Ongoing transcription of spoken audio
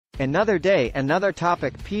Another day, another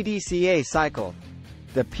topic. PDCA cycle.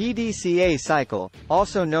 The PDCA cycle,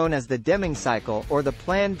 also known as the Deming cycle or the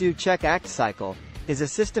Plan Do Check Act cycle, is a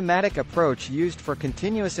systematic approach used for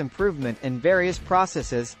continuous improvement in various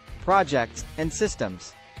processes, projects, and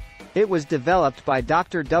systems. It was developed by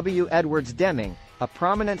Dr. W. Edwards Deming, a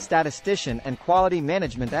prominent statistician and quality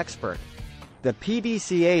management expert. The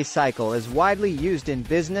PDCA cycle is widely used in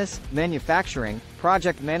business, manufacturing,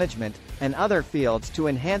 project management, and other fields to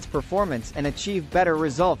enhance performance and achieve better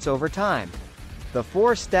results over time. The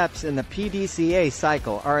 4 steps in the PDCA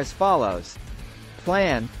cycle are as follows.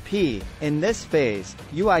 Plan, P. In this phase,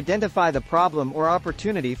 you identify the problem or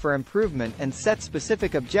opportunity for improvement and set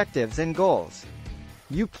specific objectives and goals.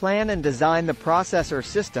 You plan and design the process or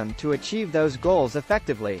system to achieve those goals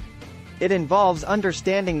effectively. It involves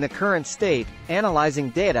understanding the current state,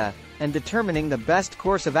 analyzing data, and determining the best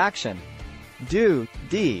course of action. Do,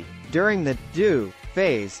 D. During the Do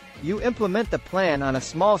phase, you implement the plan on a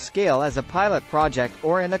small scale as a pilot project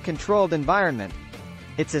or in a controlled environment.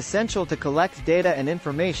 It's essential to collect data and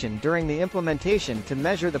information during the implementation to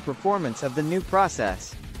measure the performance of the new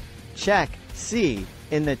process. Check, C.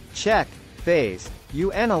 In the Check phase,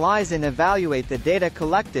 you analyze and evaluate the data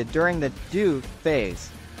collected during the Do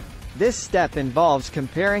phase. This step involves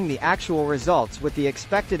comparing the actual results with the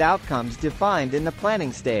expected outcomes defined in the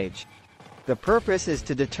planning stage. The purpose is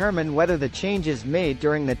to determine whether the changes made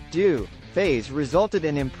during the Do phase resulted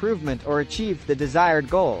in improvement or achieved the desired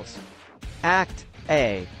goals. Act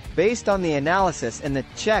A. Based on the analysis in the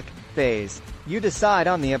Check phase, you decide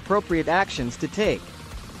on the appropriate actions to take.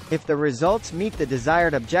 If the results meet the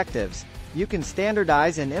desired objectives, you can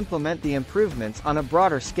standardize and implement the improvements on a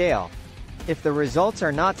broader scale. If the results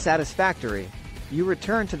are not satisfactory, you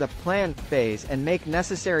return to the Plan phase and make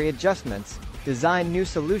necessary adjustments, design new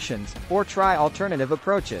solutions, or try alternative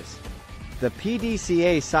approaches. The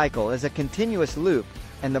PDCA cycle is a continuous loop,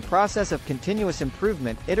 and the process of continuous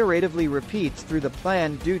improvement iteratively repeats through the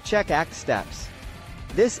Plan Do Check Act steps.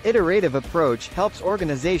 This iterative approach helps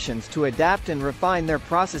organizations to adapt and refine their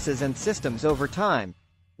processes and systems over time,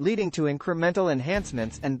 leading to incremental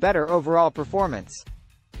enhancements and better overall performance.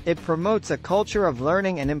 It promotes a culture of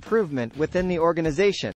learning and improvement within the organization.